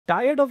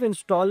Tired of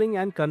installing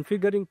and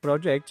configuring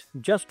projects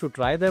just to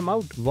try them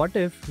out? What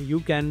if you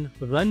can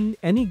run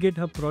any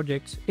GitHub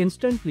projects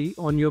instantly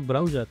on your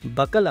browser?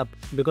 Buckle up,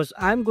 because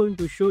I'm going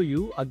to show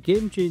you a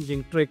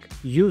game-changing trick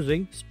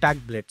using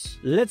StackBlitz.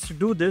 Let's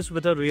do this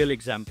with a real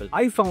example.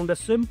 I found a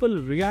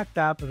simple React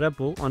app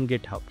repo on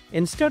GitHub.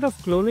 Instead of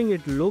cloning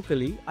it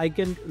locally, I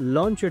can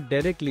launch it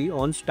directly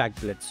on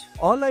StackBlitz.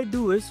 All I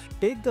do is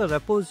take the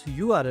repo's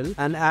URL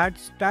and add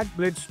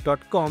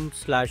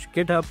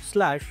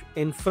stackblitz.com/github/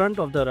 in front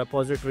of the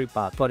repository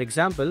path. For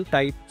example,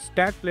 type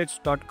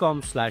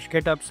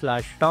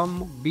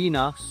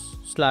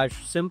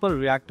stackblitz.com/github/TomBina/simple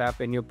React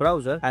app in your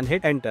browser and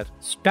hit enter.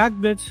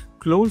 StackBlitz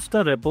clones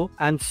the repo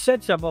and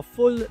sets up a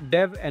full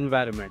dev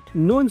environment.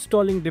 No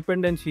installing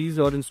dependencies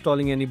or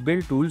installing any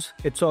build tools,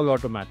 it's all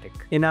automatic.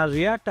 In our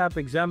React app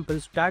example,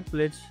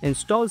 StackBlitz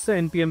installs the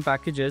npm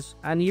packages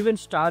and even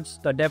starts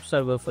the dev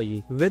server for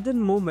you.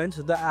 Within moments,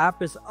 the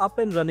app is up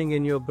and running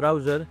in your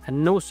browser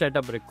and no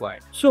setup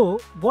required. So,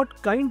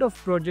 what kind of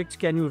projects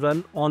can you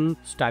run on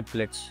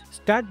StackBlitz?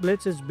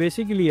 StackBlitz is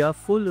basically a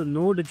full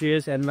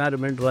Node.js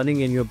environment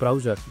running in your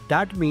browser.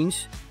 That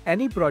means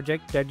any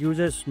project that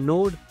uses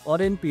Node or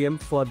npm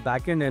for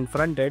backend and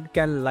frontend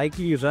can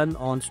likely run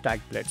on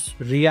StackBlitz.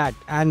 React,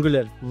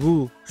 Angular,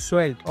 Vue,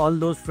 Svelte, all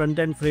those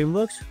frontend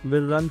frameworks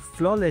will run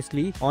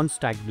flawlessly on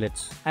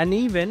StackBlitz. And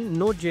even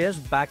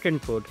Node.js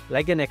backend code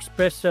like an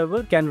Express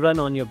server can run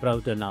on your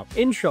browser now.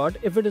 In short,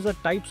 if it is a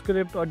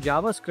TypeScript or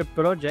JavaScript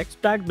project,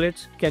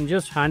 StackBlitz can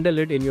just handle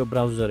it in your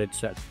browser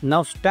itself.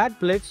 Now,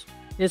 StackBlitz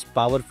is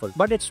powerful,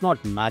 but it's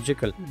not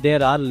magical.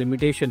 There are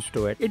limitations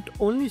to it. It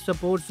only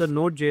supports the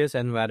Node.js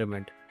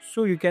environment,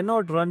 so you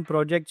cannot run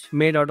projects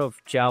made out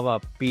of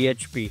Java,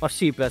 PHP or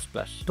C++.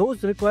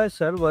 Those require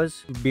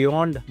servers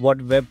beyond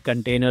what web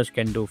containers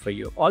can do for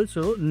you.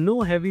 Also,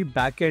 no heavy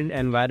backend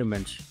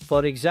environments.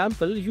 For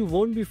example, you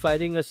won't be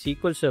firing a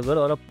SQL server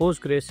or a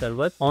Postgres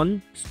server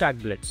on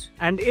StackBlitz.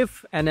 And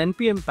if an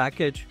npm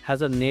package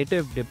has a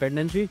native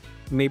dependency,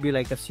 maybe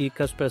like a C++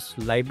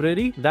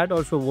 library, that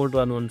also won't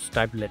run on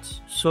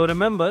StackBlitz. So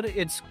remember,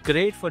 it's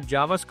great for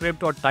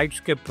JavaScript or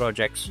TypeScript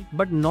projects,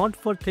 but not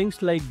for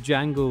things like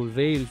Django,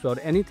 Rails or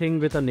anything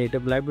with a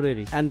native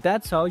library. And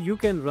that's how you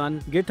can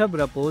run GitHub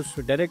repos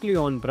directly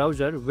on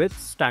browser with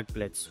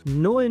StackBlitz.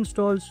 No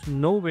installs,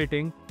 no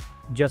waiting.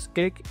 Just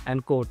click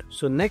and code.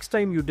 So next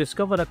time you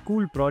discover a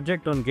cool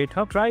project on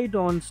GitHub, try it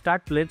on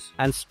StackBlitz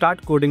and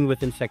start coding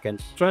within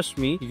seconds. Trust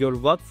me, your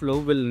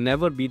workflow will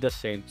never be the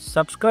same.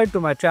 Subscribe to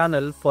my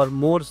channel for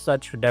more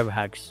such dev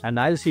hacks, and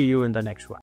I'll see you in the next one.